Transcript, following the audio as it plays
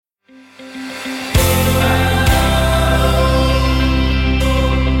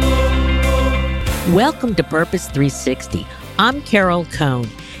Welcome to Purpose 360. I'm Carol Cohn,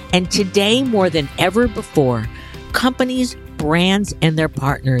 and today more than ever before, companies, brands, and their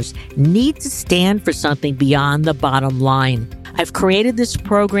partners need to stand for something beyond the bottom line. I've created this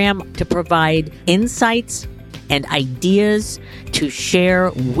program to provide insights and ideas to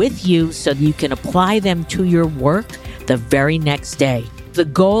share with you so that you can apply them to your work the very next day. The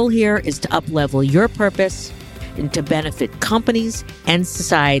goal here is to up-level your purpose and to benefit companies and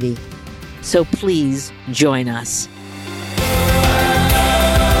society. So please join us.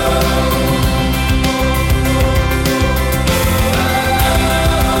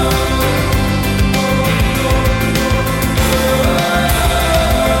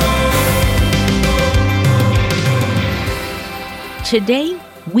 Today,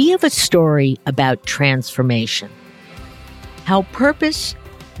 we have a story about transformation. How purpose,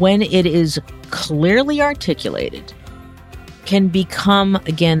 when it is clearly articulated, can become,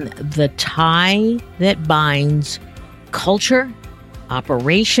 again, the tie that binds culture,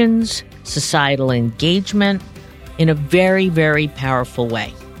 operations, societal engagement in a very, very powerful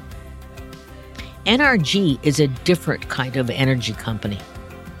way. NRG is a different kind of energy company.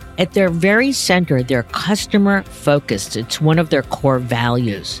 At their very center, they're customer-focused. It's one of their core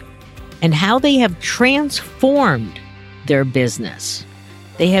values. And how they have transformed their business.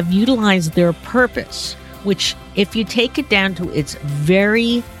 They have utilized their purpose, which, if you take it down to its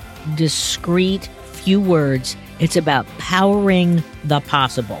very discrete few words, it's about powering the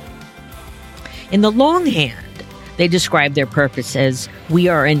possible. In the longhand, they describe their purpose as, we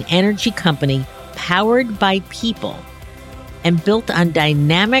are an energy company powered by people and built on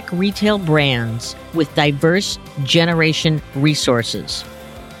dynamic retail brands with diverse generation resources.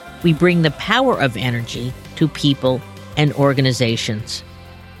 We bring the power of energy to people and organizations.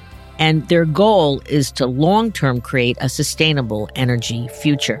 And their goal is to long-term create a sustainable energy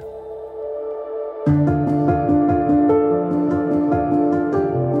future.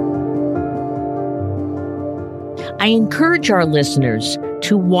 I encourage our listeners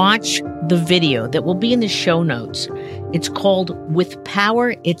to watch the video that will be in the show notes. It's called With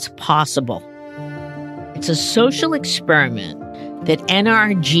Power, It's Possible. It's a social experiment that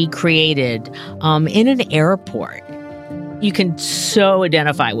NRG created in an airport. You can so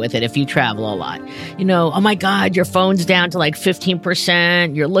identify with it if you travel a lot. You know, oh my God, your phone's down to like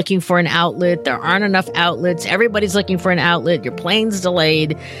 15%. You're looking for an outlet. There aren't enough outlets. Everybody's looking for an outlet. Your plane's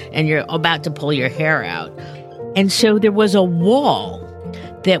delayed and you're about to pull your hair out. And so there was a wall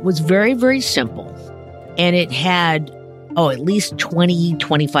that was very, very simple. And it had, at least 20,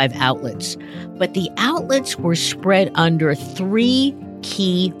 25 outlets. But the outlets were spread under three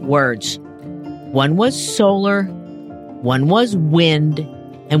key words. One was solar, one was wind,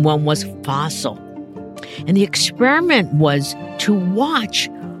 and one was fossil. And the experiment was to watch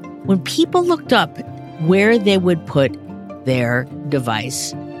when people looked up where they would put their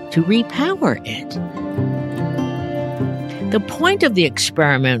device to repower it. The point of the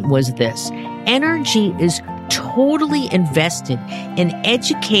experiment was this. NRG is totally invested in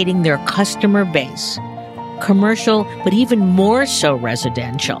educating their customer base, commercial, but even more so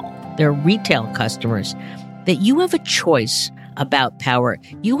residential, their retail customers, that you have a choice about power.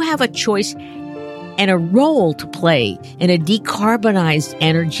 You have a choice and a role to play in a decarbonized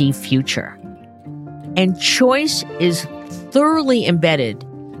energy future. And choice is thoroughly embedded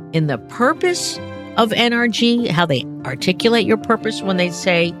in the purpose of NRG, how they articulate your purpose when they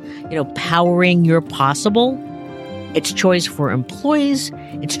say, powering your possible. It's choice for employees.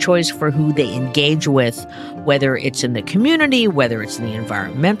 It's choice for who they engage with, whether it's in the community, whether it's in the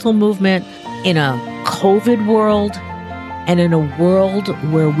environmental movement, in a COVID world, and in a world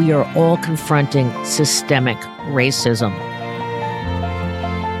where we are all confronting systemic racism.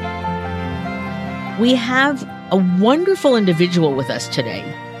 We have a wonderful individual with us today.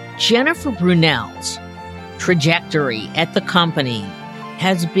 Jennifer Brunel's trajectory at the company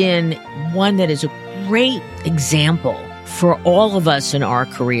has been one that is a great example for all of us in our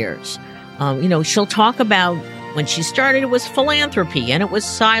careers. She'll talk about when she started, it was philanthropy and it was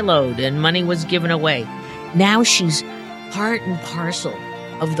siloed and money was given away. Now she's part and parcel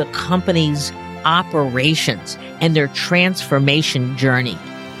of the company's operations and their transformation journey.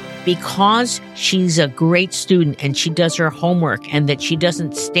 Because she's a great student and she does her homework and that she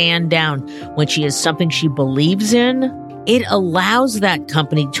doesn't stand down when she has something she believes in, it allows that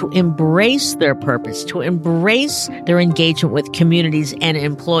company to embrace their purpose, to embrace their engagement with communities and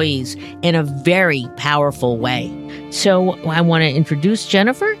employees in a very powerful way. So I want to introduce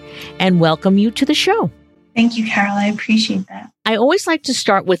Jennifer and welcome you to the show. Thank you, Carol. I appreciate that. I always like to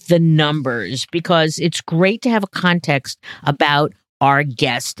start with the numbers because it's great to have a context about our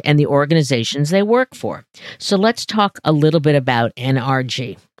guest and the organizations they work for. So let's talk a little bit about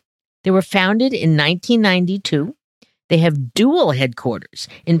NRG. They were founded in 1992. They have dual headquarters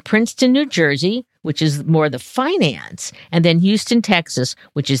in Princeton, New Jersey, which is more the finance, and then Houston, Texas,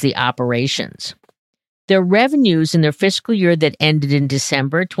 which is the operations. Their revenues in their fiscal year that ended in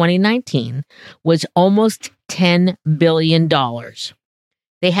December 2019 was almost $10 billion.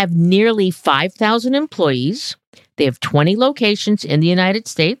 They have nearly 5,000 employees. They have 20 locations in the United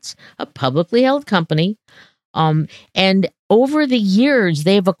States, a publicly held company. And over the years,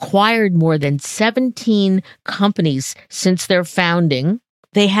 they've acquired more than 17 companies since their founding.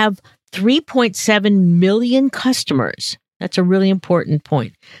 They have 3.7 million customers. That's a really important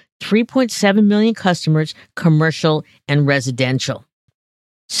point. 3.7 million customers, commercial and residential.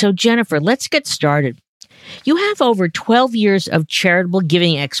 So, Jennifer, let's get started. You have over 12 years of charitable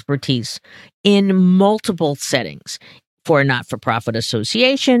giving expertise in multiple settings for a not-for-profit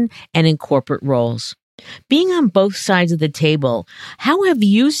association and in corporate roles. Being on both sides of the table, how have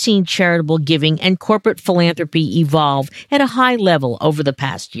you seen charitable giving and corporate philanthropy evolve at a high level over the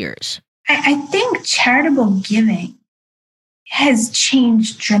past years? I think charitable giving has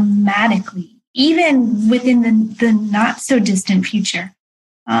changed dramatically, even within the not so distant future.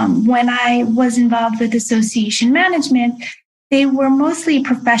 When I was involved with association management, they were mostly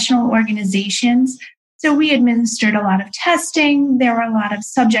professional organizations. So we administered a lot of testing. There were a lot of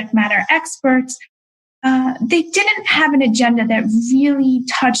subject matter experts. They didn't have an agenda that really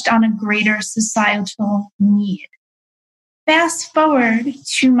touched on a greater societal need. Fast forward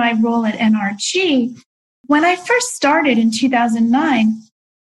to my role at NRG, when I first started in 2009,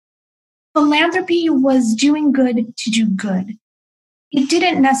 philanthropy was doing good to do good. It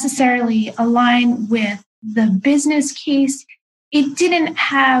didn't necessarily align with the business case. It didn't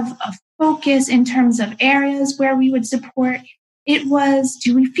have a focus in terms of areas where we would support. It was,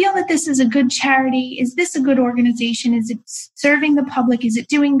 do we feel that this is a good charity? Is this a good organization? Is it serving the public? Is it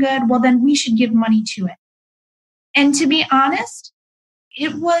doing good? Well, then we should give money to it. And to be honest,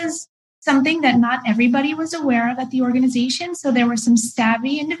 it was something that not everybody was aware of at the organization. So there were some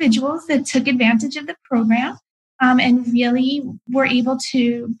savvy individuals that took advantage of the program and really were able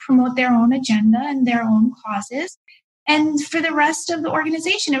to promote their own agenda and their own causes. And for the rest of the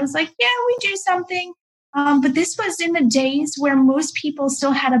organization, it was like, yeah, we do something. But this was in the days where most people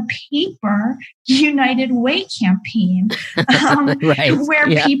still had a paper United Way campaign, right. where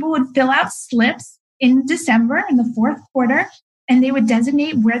people would fill out slips in December in the fourth quarter, and they would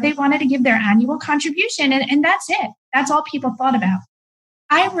designate where they wanted to give their annual contribution. And that's it. That's all people thought about.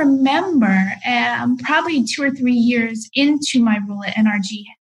 I remember probably 2 or 3 years into my role at NRG,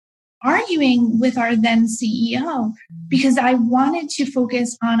 arguing with our then CEO because I wanted to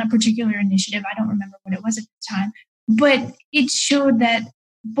focus on a particular initiative. I don't remember what it was at the time, but it showed that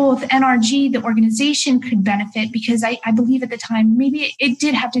both NRG, the organization, could benefit because I believe at the time, maybe it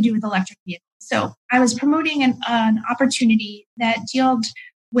did have to do with electric vehicles. So I was promoting an opportunity that dealt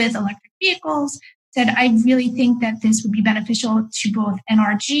with electric vehicles, said I really think that this would be beneficial to both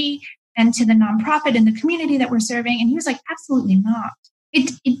NRG and to the nonprofit and the community that we're serving. And he was like, absolutely not.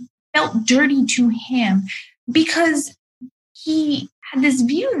 It felt dirty to him because he had this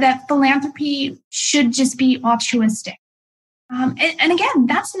view that philanthropy should just be altruistic. And again,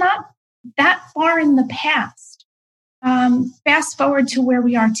 that's not that far in the past. Fast forward to where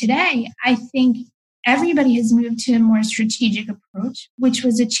we are today, I think everybody has moved to a more strategic approach, which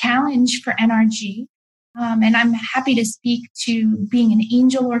was a challenge for NRG. And I'm happy to speak to being an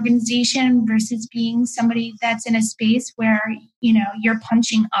angel organization versus being somebody that's in a space where, you're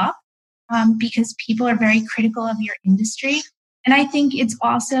punching up because people are very critical of your industry. And I think it's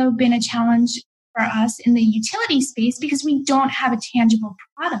also been a challenge for us in the utility space because we don't have a tangible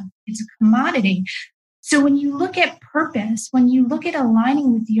product. It's a commodity. So when you look at purpose, when you look at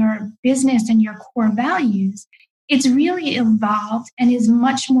aligning with your business and your core values, it's really evolved and is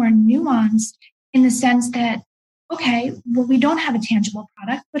much more nuanced in the sense that, okay, well, we don't have a tangible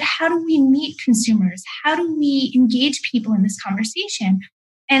product, but how do we meet consumers? How do we engage people in this conversation?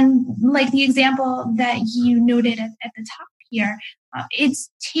 And like the example that you noted at the top here, it's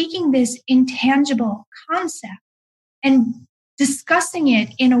taking this intangible concept and discussing it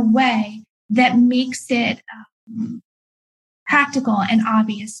in a way that makes it practical and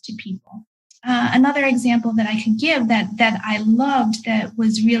obvious to people. Another example that I could give that I loved that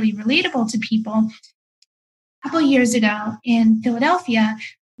was really relatable to people, a couple of years ago in Philadelphia,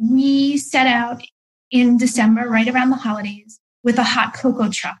 we set out in December, right around the holidays, with a hot cocoa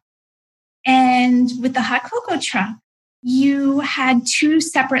truck. And with the hot cocoa truck, you had 2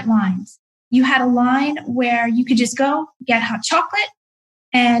 separate lines. You had a line where you could just go get hot chocolate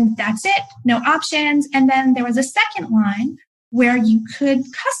and that's it, no options. And then there was a second line where you could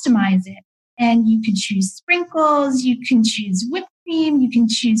customize it and you could choose sprinkles, you can choose whipped cream, you can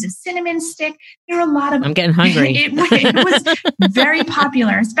choose a cinnamon stick. There are a lot of... I'm getting hungry. It was very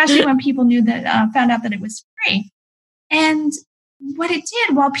popular, especially when people found out that it was free. And what it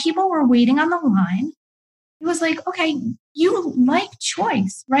did while people were waiting on the line, it was like, okay, you like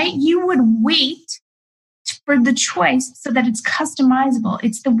choice, right? You would wait for the choice so that it's customizable.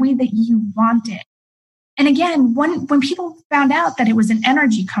 It's the way that you want it. And again, when people found out that it was an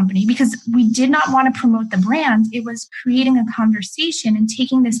energy company, because we did not want to promote the brand, it was creating a conversation and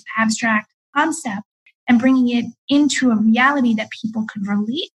taking this abstract concept and bringing it into a reality that people could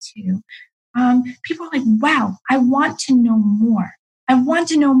relate to. People are like, wow, I want to know more. I want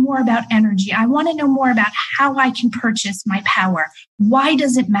to know more about energy. I want to know more about how I can purchase my power. Why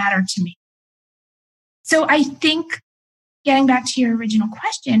does it matter to me? So I think, getting back to your original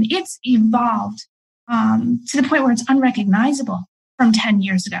question, it's evolved to the point where it's unrecognizable from 10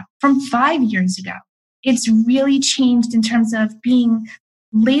 years ago, from 5 years ago. It's really changed in terms of being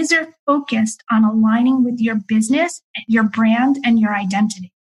laser focused on aligning with your business, your brand, and your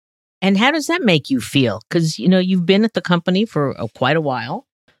identity. And how does that make you feel? Because, you've been at the company for quite a while,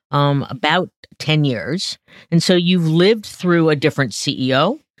 about 10 years. And so you've lived through a different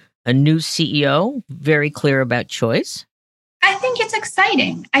CEO, a new CEO, very clear about choice. I think it's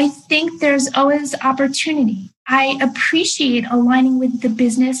exciting. I think there's always opportunity. I appreciate aligning with the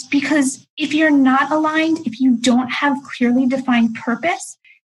business because if you're not aligned, if you don't have clearly defined purpose,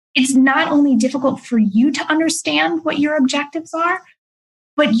 it's not only difficult for you to understand what your objectives are,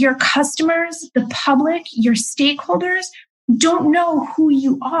 but your customers, the public, your stakeholders don't know who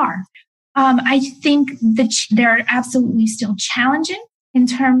you are. I think that they're absolutely still challenging in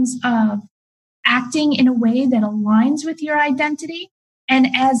terms of acting in a way that aligns with your identity. And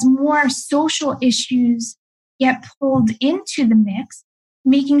as more social issues get pulled into the mix,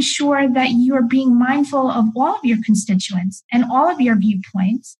 making sure that you are being mindful of all of your constituents and all of your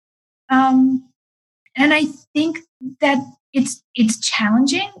viewpoints. And I think that it's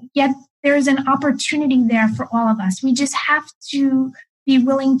challenging, yet there's an opportunity there for all of us. We just have to be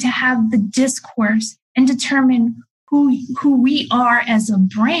willing to have the discourse and determine who we are as a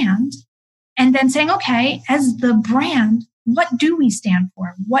brand, and then saying, okay, as the brand, what do we stand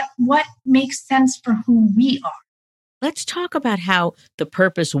for? What makes sense for who we are? Let's talk about how the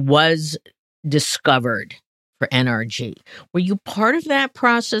purpose was discovered for NRG. Were you part of that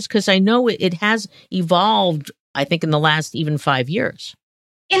process? Because I know it has evolved, I think, in the last even 5 years.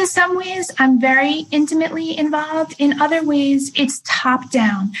 In some ways, I'm very intimately involved. In other ways, it's top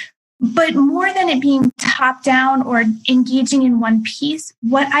down. But more than it being top down or engaging in one piece,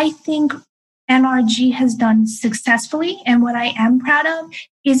 what I think NRG has done successfully and what I am proud of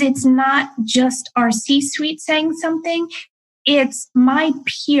is it's not just our C-suite saying something. It's my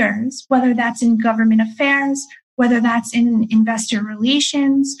peers, whether that's in government affairs, whether that's in investor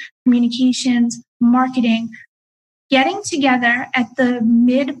relations, communications, marketing, getting together at the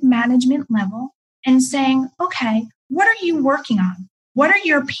mid-management level and saying, okay, what are you working on? What are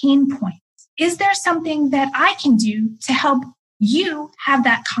your pain points? Is there something that I can do to help you have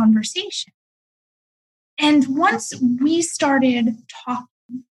that conversation? And once we started talking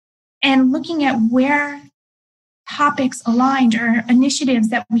and looking at where topics aligned or initiatives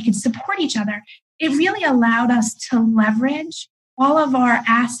that we could support each other, it really allowed us to leverage all of our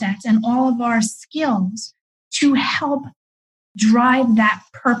assets and all of our skills to help drive that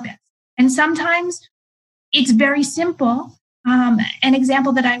purpose. And sometimes it's very simple. An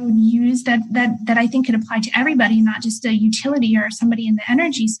example that I would use that I think could apply to everybody, not just a utility or somebody in the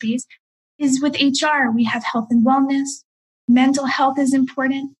energy space, is with HR. We have health and wellness. Mental health is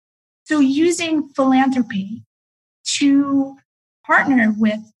important. So using philanthropy to partner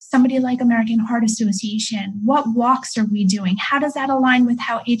with somebody like American Heart Association, what walks are we doing? How does that align with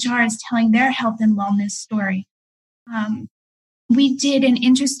how HR is telling their health and wellness story? We did an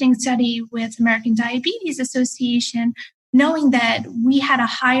interesting study with American Diabetes Association, knowing that we had a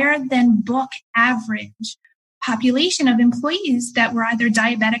higher than book average population of employees that were either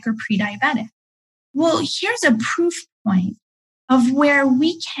diabetic or pre-diabetic. Well, here's a proof point of where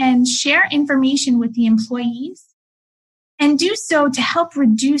we can share information with the employees and do so to help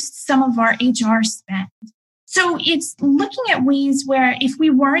reduce some of our HR spend. So it's looking at ways where if we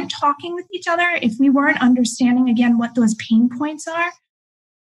weren't talking with each other, if we weren't understanding, again, what those pain points are,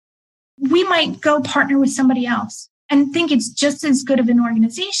 we might go partner with somebody else. and think it's just as good of an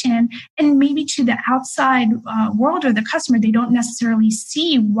organization. And maybe to the outside world or the customer, they don't necessarily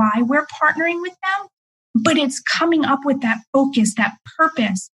see why we're partnering with them, but it's coming up with that focus, that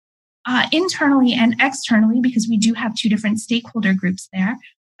purpose, internally and externally, because we do have two different stakeholder groups there,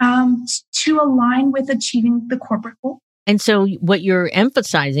 to align with achieving the corporate goal. And so what you're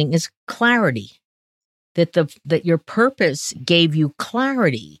emphasizing is clarity, that your purpose gave you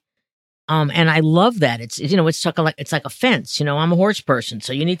clarity. And I love that. It's like a fence. I'm a horse person,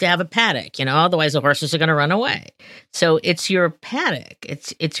 so you need to have a paddock, otherwise the horses are going to run away. So it's your paddock.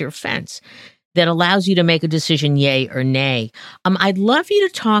 It's your fence that allows you to make a decision, yay or nay. I'd love you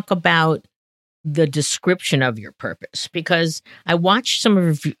to talk about the description of your purpose, because I watched some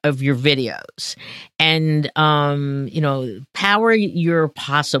of your videos, and power your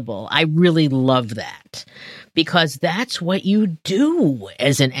possible. I really love that, because that's what you do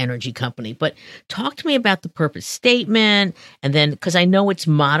as an energy company. But talk to me about the purpose statement, and then, because I know it's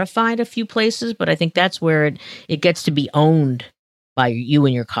modified a few places, but I think that's where it gets to be owned by you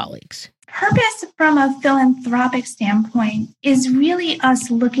and your colleagues. Purpose from a philanthropic standpoint is really us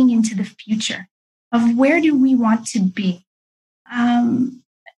looking into the future of where do we want to be.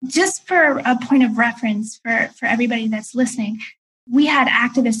 Just for a point of reference for everybody that's listening, we had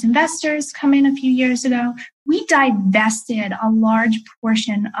activist investors come in a few years ago. We divested a large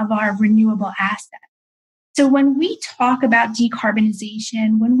portion of our renewable assets. So when we talk about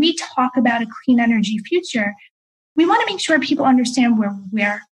decarbonization, when we talk about a clean energy future, we want to make sure people understand where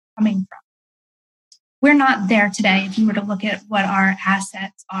we're coming from. We're not there today if you were to look at what our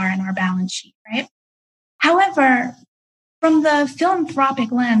assets are in our balance sheet, right? However, from the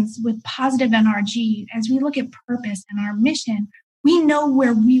philanthropic lens with Positive NRG, as we look at purpose and our mission, we know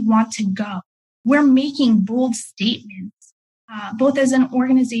where we want to go. We're making bold statements, both as an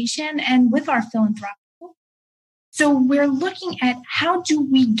organization and with our philanthropic. So we're looking at how do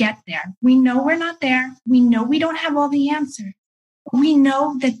we get there? We know we're not there. We know we don't have all the answers. But we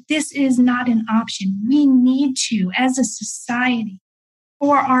know that this is not an option. We need to, as a society,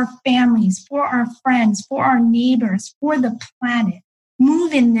 for our families, for our friends, for our neighbors, for the planet,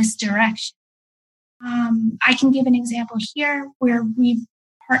 move in this direction. I can give an example here where we've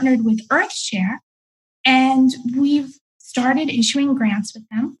partnered with EarthShare, and we've started issuing grants with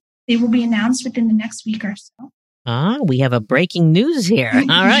them. They will be announced within the next week or so. We have a breaking news here.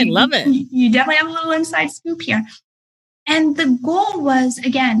 All right, love it. You definitely have a little inside scoop here. And the goal was,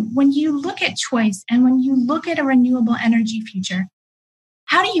 again, when you look at choice and when you look at a renewable energy future,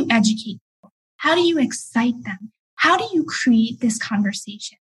 how do you educate people? How do you excite them? How do you create this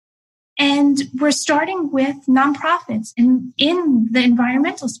conversation? And we're starting with nonprofits in the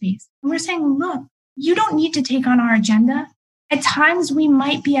environmental space. And we're saying, look, you don't need to take on our agenda. At times we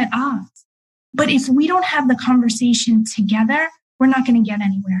might be at odds, but if we don't have the conversation together, we're not going to get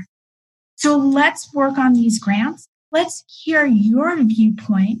anywhere. So let's work on these grants. Let's hear your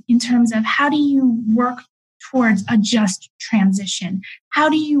viewpoint in terms of how do you work towards a just transition? How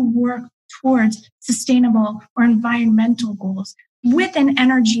do you work towards sustainable or environmental goals with an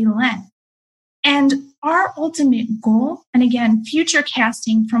energy lens? And our ultimate goal, and again, future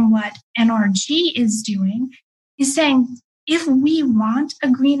casting from what NRG is doing, is saying, if we want a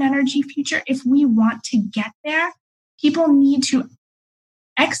green energy future, if we want to get there, people need to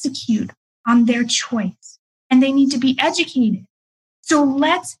execute on their choice and they need to be educated. So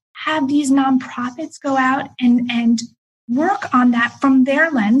let's have these nonprofits go out and work on that from their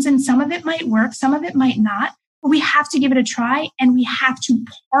lens. And some of it might work, some of it might not, but we have to give it a try and we have to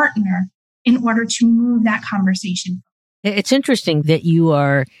partner in order to move that conversation. It's interesting that you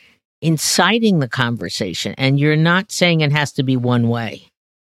are inciting the conversation and you're not saying it has to be one way,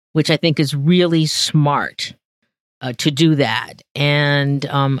 which I think is really smart to do that. And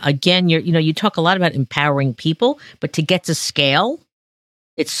again, you talk a lot about empowering people, but to get to scale,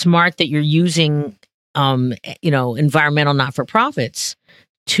 it's smart that you're using, environmental not-for-profits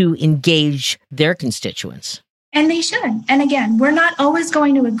to engage their constituents. And they should. And again, we're not always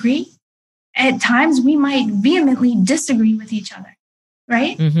going to agree. At times, we might vehemently disagree with each other,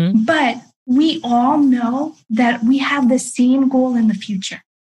 right? Mm-hmm. But we all know that we have the same goal in the future.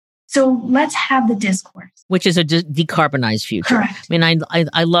 So let's have the discourse. Which is a decarbonized future. Correct. I mean,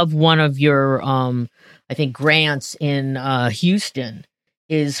 I love one of your, I think, grants in Houston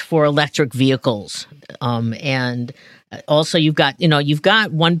is for electric vehicles. And also you've got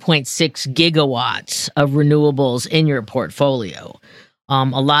 1.6 gigawatts of renewables in your portfolio. A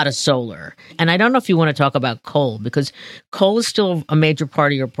lot of solar. And I don't know if you want to talk about coal, because coal is still a major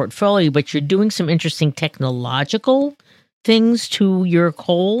part of your portfolio, but you're doing some interesting technological things to your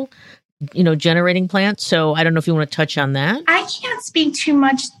coal generating plant. So I don't know if you want to touch on that. I can't speak too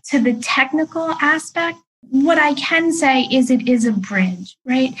much to the technical aspect. What I can say is it is a bridge,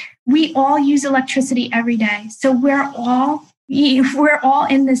 right? We all use electricity every day. So we're all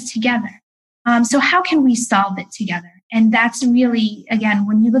in this together. So how can we solve it together? And that's really, again,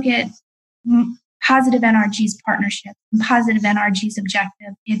 when you look at Positive NRG's partnership, Positive NRG's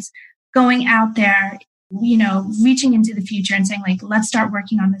objective, it's going out there, reaching into the future and saying, let's start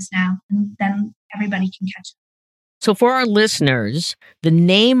working on this now, and then everybody can catch up. So for our listeners, the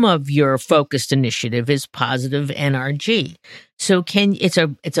name of your focused initiative is Positive NRG. So it's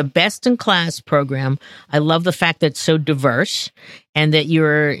a best-in-class program. I love the fact that it's so diverse and that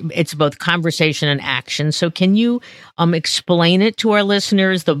it's both conversation and action. So can you explain it to our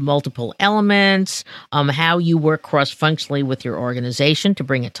listeners, the multiple elements, how you work cross-functionally with your organization to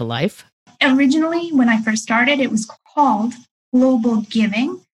bring it to life? Originally, when I first started, it was called Global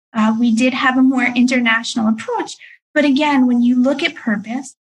Giving. We did have a more international approach. But again, when you look at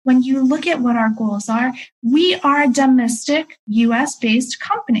purpose, when you look at what our goals are, we are a domestic US-based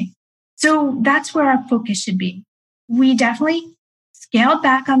company. So that's where our focus should be. We definitely scaled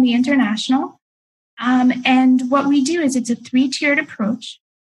back on the international. And what we do is it's a 3-tiered approach.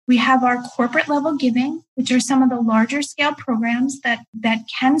 We have our corporate level giving, which are some of the larger scale programs that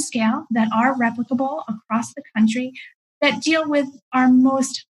can scale, that are replicable across the country, that deal with our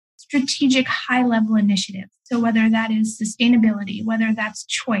most strategic high-level initiatives. So whether that is sustainability, whether that's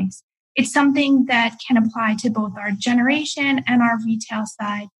choice, it's something that can apply to both our generation and our retail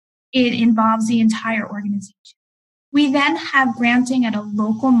side. It involves the entire organization. We then have granting at a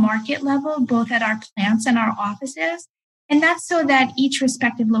local market level, both at our plants and our offices. And that's so that each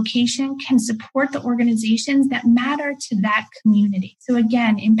respective location can support the organizations that matter to that community. So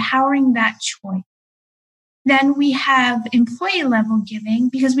again, empowering that choice. Then we have employee level giving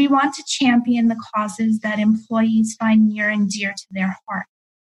because we want to champion the causes that employees find near and dear to their heart.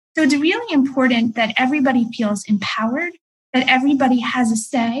 So it's really important that everybody feels empowered, that everybody has a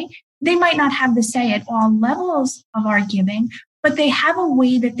say. They might not have the say at all levels of our giving, but they have a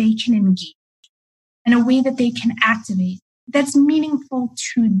way that they can engage and a way that they can activate that's meaningful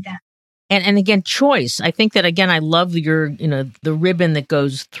to them. And again, choice. I think that, again, I love your, the ribbon that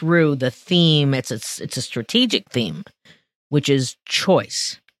goes through the theme. It's a strategic theme, which is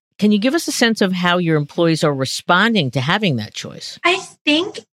choice. Can you give us a sense of how your employees are responding to having that choice? I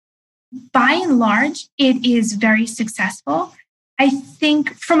think by and large, it is very successful. I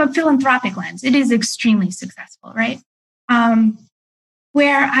think from a philanthropic lens, it is extremely successful, right?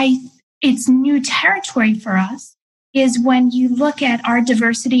 It's new territory for us is when you look at our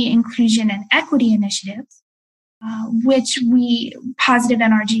diversity, inclusion, and equity initiatives, which Positive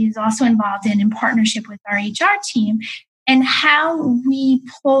NRG is also involved in partnership with our HR team, and how we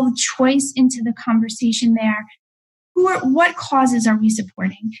pull choice into the conversation there. What causes are we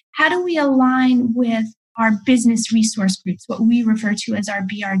supporting? How do we align with our business resource groups, what we refer to as our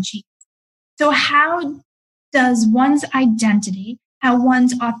BRG? So how does one's identity, how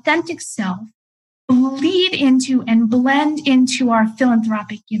one's authentic self lead into and blend into our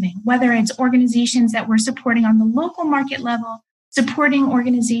philanthropic giving, whether it's organizations that we're supporting on the local market level, supporting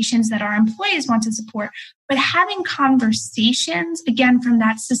organizations that our employees want to support, but having conversations, again, from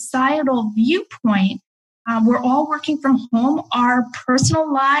that societal viewpoint. We're all working from home. Our personal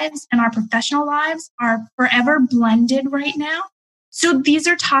lives and our professional lives are forever blended right now. So these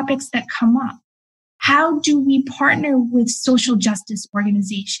are topics that come up. How do we partner with social justice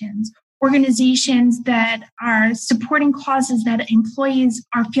organizations that are supporting causes that employees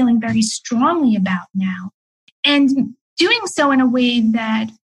are feeling very strongly about now, and doing so in a way that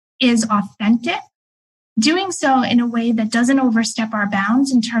is authentic, doing so in a way that doesn't overstep our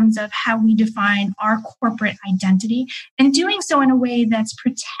bounds in terms of how we define our corporate identity, and doing so in a way that's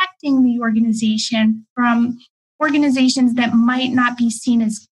protecting the organization from organizations that might not be seen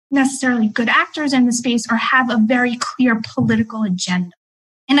as necessarily good actors in the space or have a very clear political agenda.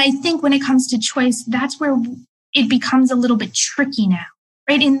 And I think when it comes to choice, that's where it becomes a little bit tricky now,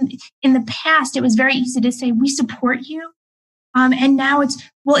 right? In the past, it was very easy to say, we support you. And now it's,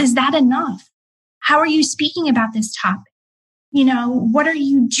 well, is that enough? How are you speaking about this topic? What are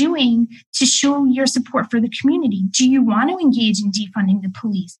you doing to show your support for the community? Do you want to engage in defunding the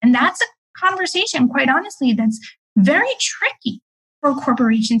police? And that's a conversation, quite honestly, that's very tricky for a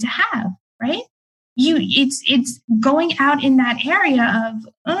corporation to have, right? It's going out in that area of,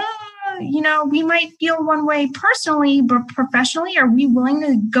 we might feel one way personally, but professionally, are we willing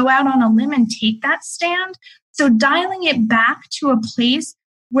to go out on a limb and take that stand? So dialing it back to a place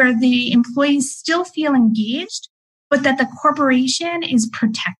where the employees still feel engaged, but that the corporation is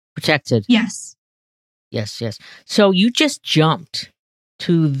protected. Protected. Yes. Yes. So you just jumped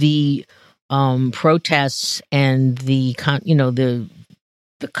to the protests and the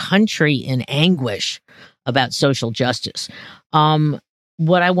country in anguish about social justice.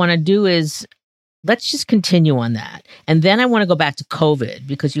 What I want to do is let's just continue on that. And then I want to go back to COVID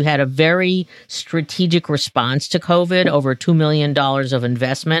because you had a very strategic response to COVID, over $2 million of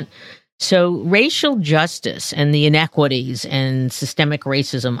investment. So racial justice and the inequities and systemic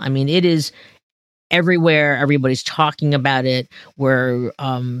racism, I mean, it is everywhere. Everybody's talking about it. We're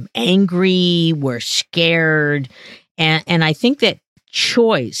angry. We're scared. And I think that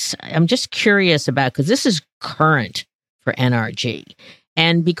choice, I'm just curious about, because this is current for NRG.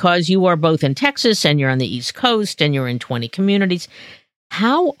 And because you are both in Texas and you're on the East Coast and you're in 20 communities,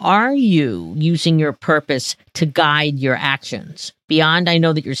 how are you using your purpose to guide your actions? Beyond, I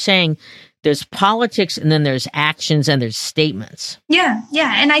know that you're saying there's politics and then there's actions and there's statements. Yeah.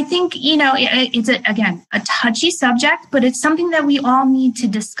 And I think, it's, again, a touchy subject, but it's something that we all need to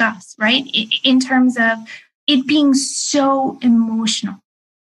discuss, right? In terms of it being so emotional.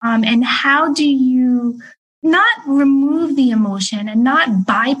 And how do you not remove the emotion and not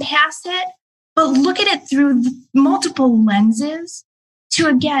bypass it, but look at it through multiple lenses to,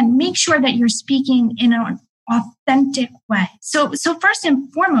 again, make sure that you're speaking in an authentic way. So first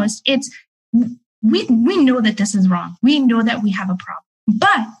and foremost, it's we know that this is wrong. We know that we have a problem,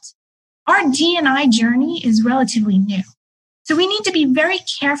 but our D&I journey is relatively new. So we need to be very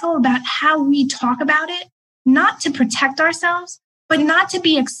careful about how we talk about it, not to protect ourselves, but not to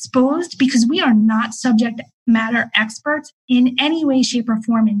be exposed, because we are not subject matter experts in any way, shape, or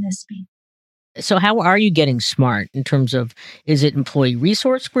form in this space. So how are you getting smart in terms of, is it employee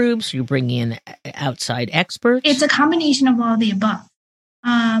resource groups? Are you bringing in outside experts? It's a combination of all the above.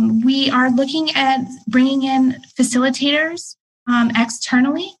 We are looking at bringing in facilitators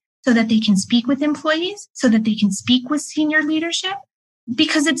externally so that they can speak with employees, so that they can speak with senior leadership,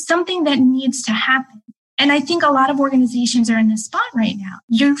 because it's something that needs to happen. And I think a lot of organizations are in this spot right now.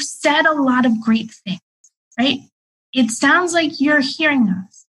 You've said a lot of great things, right? It sounds like you're hearing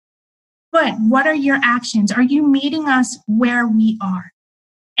us. But what are your actions? Are you meeting us where we are?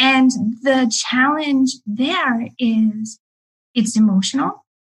 And the challenge there is it's emotional.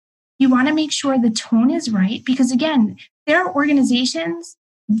 You want to make sure the tone is right, because again, there are organizations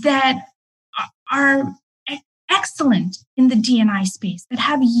that are excellent in the D&I space, that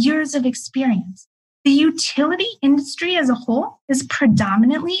have years of experience. The utility industry as a whole is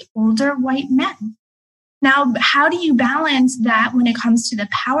predominantly older white men. Now, how do you balance that when it comes to the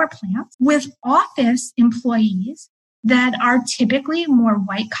power plants with office employees that are typically more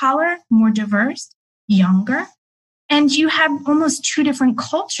white collar, more diverse, younger? And you have almost two different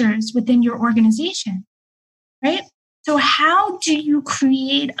cultures within your organization, right? So how do you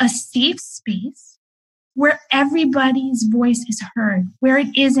create a safe space where everybody's voice is heard, where it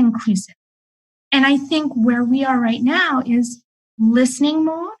is inclusive? And I think where we are right now is listening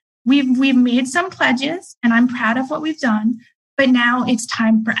mode. We've made some pledges, and I'm proud of what we've done, but now it's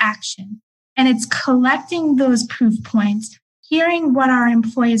time for action. And it's collecting those proof points, hearing what our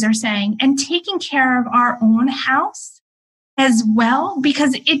employees are saying, and taking care of our own house as well,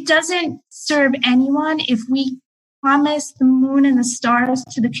 because it doesn't serve anyone if we promise the moon and the stars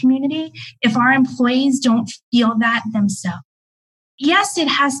to the community if our employees don't feel that themselves. Yes, it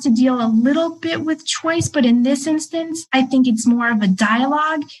has to deal a little bit with choice, but in this instance, I think it's more of a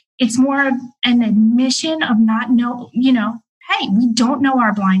dialogue. It's more of an admission of hey, we don't know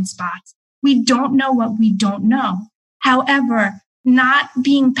our blind spots. We don't know what we don't know. However, not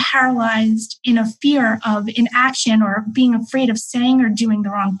being paralyzed in a fear of inaction or being afraid of saying or doing the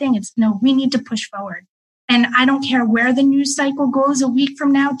wrong thing. It's no, we need to push forward. And I don't care where the news cycle goes a week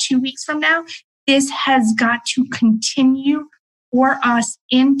from now, 2 weeks from now, this has got to continue for us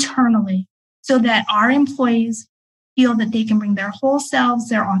internally so that our employees feel that they can bring their whole selves,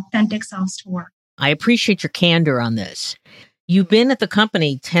 their authentic selves to work. I appreciate your candor on this. You've been at the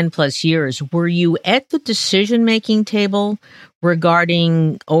company 10 plus years. Were you at the decision-making table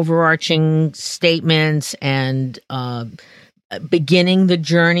regarding overarching statements and beginning the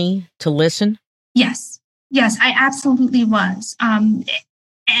journey to listen? Yes, I absolutely was. And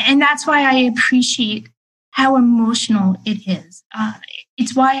that's why I appreciate how emotional it is.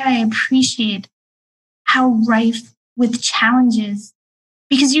 It's why I appreciate how rife with challenges,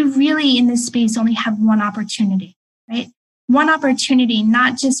 because you really in this space only have one opportunity, right? One opportunity,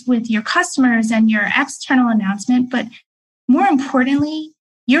 not just with your customers and your external announcement, but more importantly,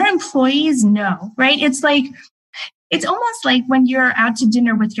 your employees know, right? It's almost like when you're out to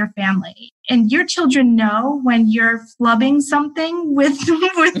dinner with your family and your children know when you're flubbing something with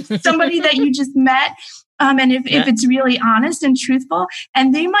somebody that you just met. And if it's really honest and truthful,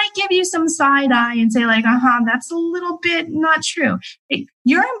 and they might give you some side eye and say like, that's a little bit not true.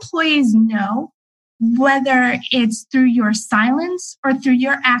 Your employees know whether it's through your silence or through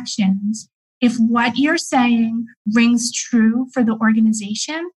your actions, if what you're saying rings true for the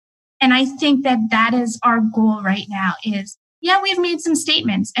organization. And I think that is our goal right now is, we've made some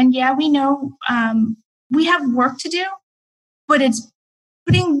statements and we know we have work to do, but it's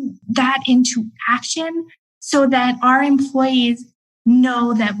putting that into action so that our employees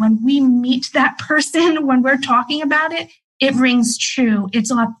know that when we meet that person, when we're talking about it, it rings true,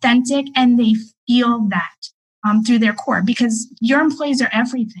 it's authentic, and they feel that through their core, because your employees are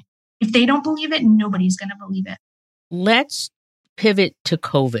everything. If they don't believe it, nobody's going to believe it. Let's pivot to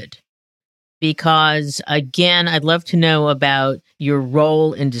COVID, because again, I'd love to know about your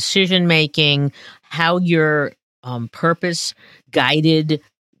role in decision making, how your purpose guided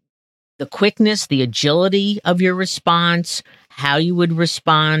the quickness, the agility of your response, how you would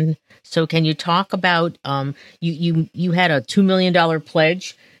respond. So can you talk about, you had a $2 million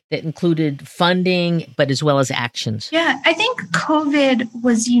pledge that included funding, but as well as actions? Yeah, I think COVID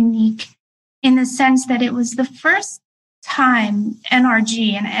was unique in the sense that it was the first time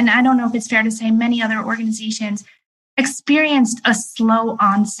NRG, and I don't know if it's fair to say many other organizations, experienced a slow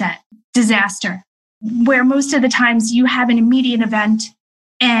onset disaster, where most of the times you have an immediate event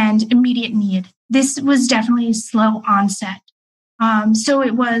and immediate need. This was definitely a slow onset. So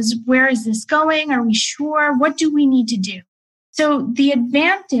it was, where is this going? Are we sure? What do we need to do? So the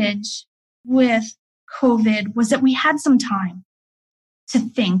advantage with COVID was that we had some time to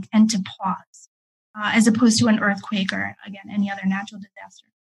think and to pause, as opposed to an earthquake or, again, any other natural disaster.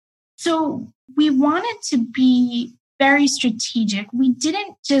 So we wanted to be very strategic. We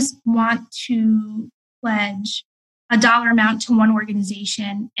didn't just want to pledge a dollar amount to one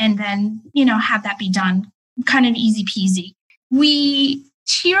organization and then, have that be done, kind of easy peasy. We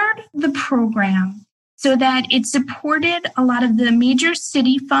tiered the program so that it supported a lot of the major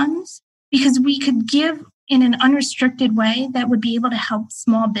city funds, because we could give in an unrestricted way that would be able to help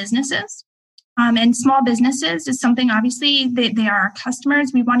small businesses. And small businesses is something, obviously, they are our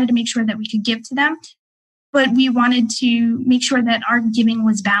customers. We wanted to make sure that we could give to them, but we wanted to make sure that our giving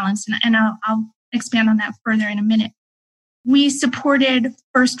was balanced. And I'll expand on that further in a minute. We supported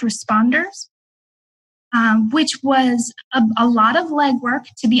first responders, which was a lot of legwork,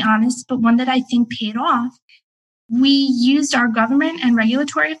 to be honest, but one that I think paid off. We used our government and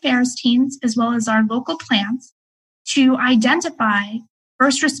regulatory affairs teams, as well as our local plants, to identify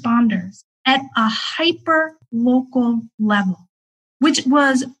first responders at a hyper local level, which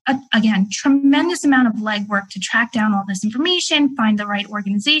was, again, tremendous amount of legwork to track down all this information, find the right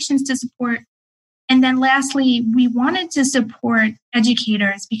organizations to support. And then lastly, we wanted to support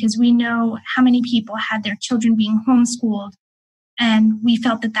educators because we know how many people had their children being homeschooled. And we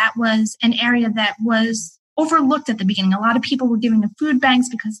felt that that was an area that was overlooked at the beginning. A lot of people were giving to food banks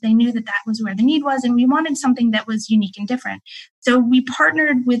because they knew that that was where the need was. And we wanted something that was unique and different. So we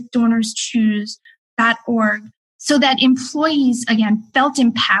partnered with DonorsChoose.org so that employees, again, felt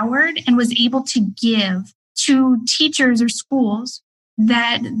empowered and was able to give to teachers or schools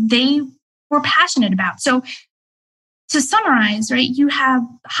that they were passionate about. So to summarize, right, you have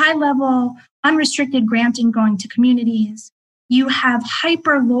high-level unrestricted granting going to communities. You have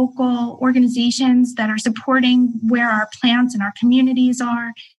hyper-local organizations that are supporting where our plants and our communities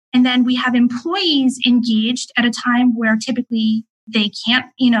are. And then we have employees engaged at a time where typically they can't,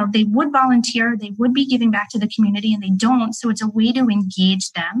 they would volunteer, they would be giving back to the community, and they don't. So it's a way to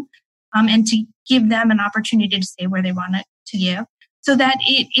engage them and to give them an opportunity to say where they want to give, so that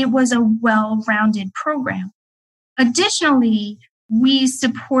it was a well-rounded program. Additionally, we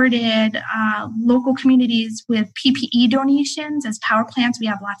supported local communities with PPE donations. As power plants, we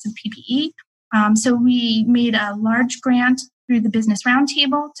have lots of PPE. So we made a large grant through the Business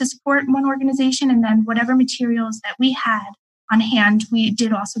Roundtable to support one organization. And then whatever materials that we had on hand, we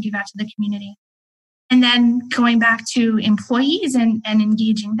did also give out to the community. And then going back to employees and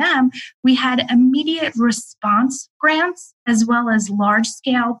engaging them, we had immediate response grants as well as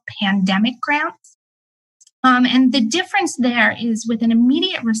large-scale pandemic grants. And the difference there is with an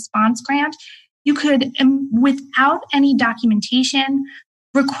immediate response grant, you could, without any documentation,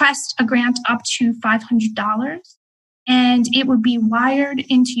 request a grant up to $500, and it would be wired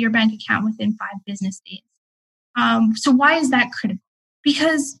into your bank account within 5 business days. So why is that critical?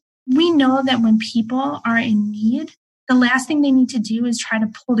 Because we know that when people are in need, the last thing they need to do is try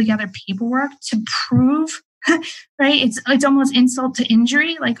to pull together paperwork to prove right? It's almost insult to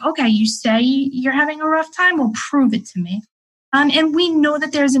injury. Like, okay, you say you're having a rough time, well, prove it to me. And we know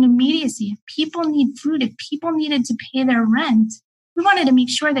that there's an immediacy. If people need food, if people needed to pay their rent, we wanted to make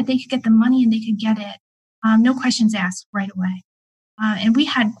sure that they could get the money and they could get it. No questions asked right away. And we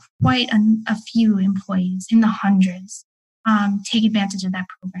had quite a few employees in the hundreds take advantage of that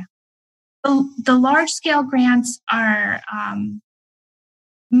program. The large-scale grants are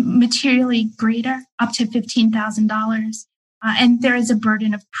materially greater, up to $15,000. And there is a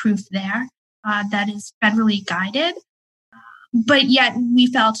burden of proof there that is federally guided. But yet we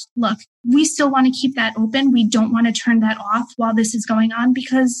felt, look, we still want to keep that open. We don't want to turn that off while this is going on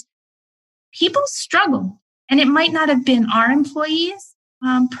because people struggle. And it might not have been our employees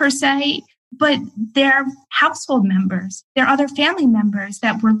per se, but their household members, their other family members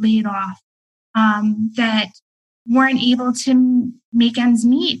that were laid off, that weren't able to make ends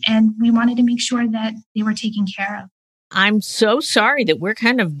meet. And we wanted to make sure that they were taken care of. I'm so sorry that we're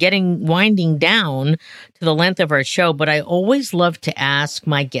kind of winding down to the length of our show, but I always love to ask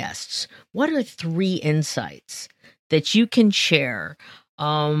my guests, what are 3 insights that you can share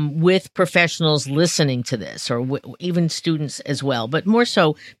with professionals listening to this, or even students as well, but more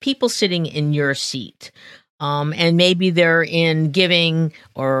so people sitting in your seat? And maybe they're in giving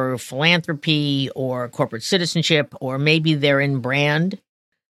or philanthropy or corporate citizenship, or maybe they're in brand.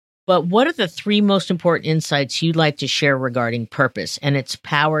 But what are the 3 most important insights you'd like to share regarding purpose and its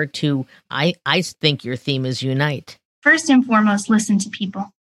power to, I think your theme is unite? First and foremost, listen to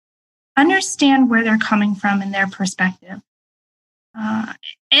people. Understand where they're coming from and their perspective.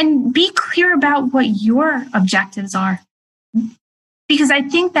 And be clear about what your objectives are. Because I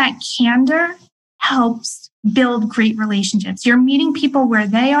think that candor helps build great relationships. You're meeting people where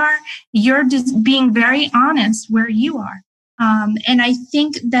they are. You're just being very honest where you are. And I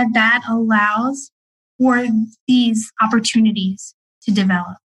think that allows for these opportunities to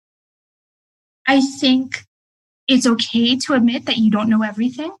develop. I think it's okay to admit that you don't know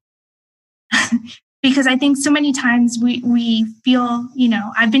everything. Because I think so many times we feel,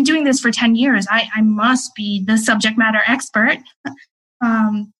 I've been doing this for 10 years. I must be the subject matter expert.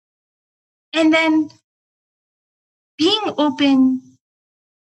 And then being open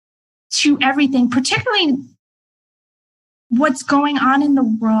to everything, particularly what's going on in the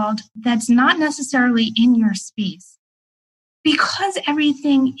world that's not necessarily in your space, because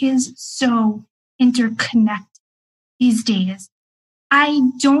everything is so interconnected these days. I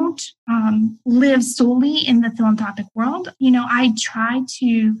don't live solely in the philanthropic world. I try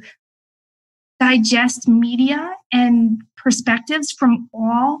to digest media and perspectives from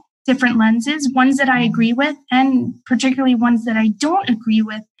all different lenses, ones that I agree with and particularly ones that I don't agree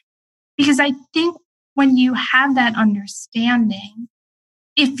with, because I think when you have that understanding,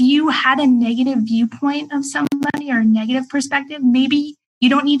 if you had a negative viewpoint of somebody or a negative perspective, maybe you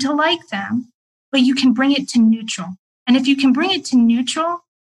don't need to like them, but you can bring it to neutral. And if you can bring it to neutral,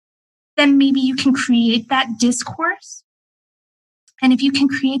 then maybe you can create that discourse. And if you can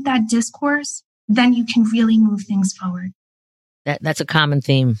create that discourse, then you can really move things forward. That's a common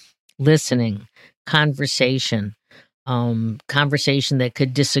theme. Listening, conversation that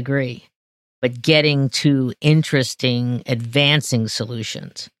could disagree, but getting to interesting, advancing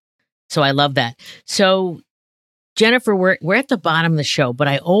solutions. So I love that. So Jennifer, we're at the bottom of the show, but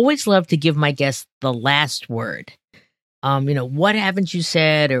I always love to give my guests the last word. What haven't you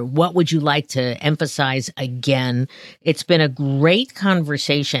said, or what would you like to emphasize again? It's been a great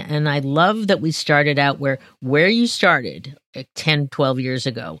conversation, and I love that we started out where you started 10, 12 years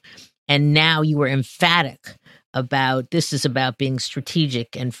ago, and now you were emphatic about this is about being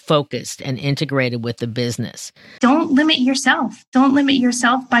strategic and focused and integrated with the business. Don't limit yourself. Don't limit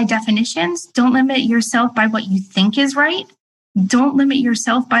yourself by definitions. Don't limit yourself by what you think is right. Don't limit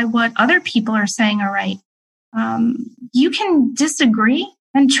yourself by what other people are saying are right. You can disagree,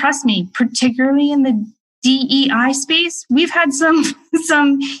 and trust me, particularly in the DEI space, we've had some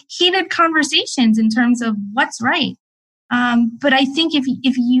heated conversations in terms of what's right. But I think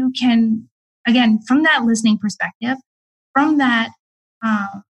if you can, again, from that listening perspective, from that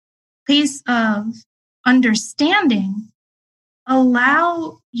place of understanding,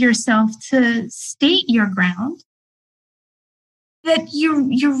 allow yourself to state your ground, that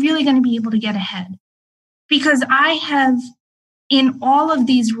you're really going to be able to get ahead. Because I have, in all of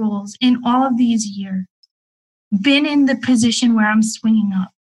these roles, in all of these years, been in the position where I'm swinging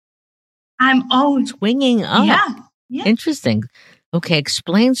up. I'm always swinging up. Yeah. Interesting. Okay,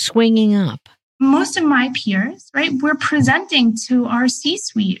 explain swinging up. Most of my peers, right, we're presenting to our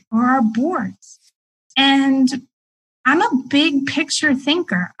C-suite or our boards. And I'm a big picture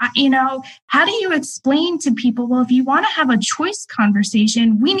thinker. How do you explain to people, well, if you want to have a choice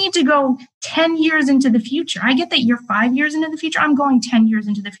conversation, we need to go 10 years into the future. I get that you're 5 years into the future. I'm going 10 years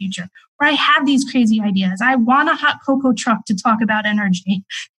into the future, where I have these crazy ideas. I want a hot cocoa truck to talk about energy.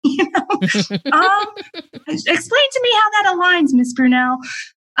 Explain to me how that aligns, Miss Brunel.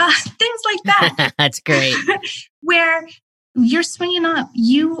 Things like that. That's great. Where you're swinging up.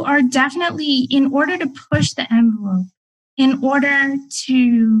 You are definitely, in order to push the envelope, in order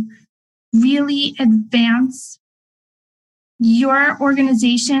to really advance your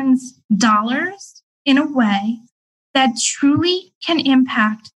organization's dollars in a way that truly can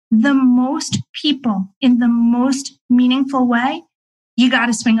impact the most people in the most meaningful way, you got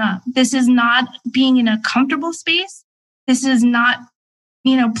to swing up. This is not being in a comfortable space. This is not,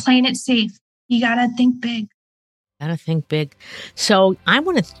 playing it safe. You got to think big. Gotta think big. So I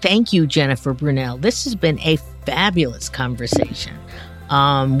want to thank you, Jennifer Brunel. This has been a fabulous conversation.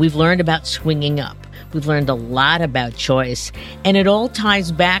 We've learned about swinging up. We've learned a lot about choice. And it all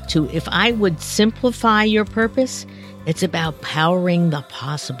ties back to, if I would simplify your purpose, it's about powering the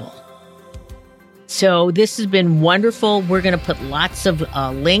possible. So this has been wonderful. We're going to put lots of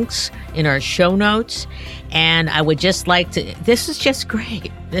links in our show notes. And I would just like to, this is just great.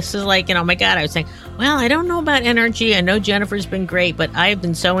 This is like, oh my God, I was saying, well, I don't know about energy. I know Jennifer's been great, but I have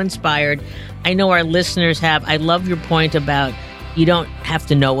been so inspired. I know our listeners have. I love your point about you don't have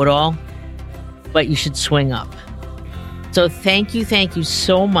to know it all, but you should swing up. So thank you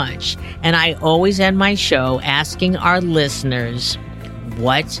so much. And I always end my show asking our listeners,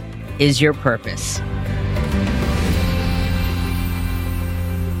 what is your purpose?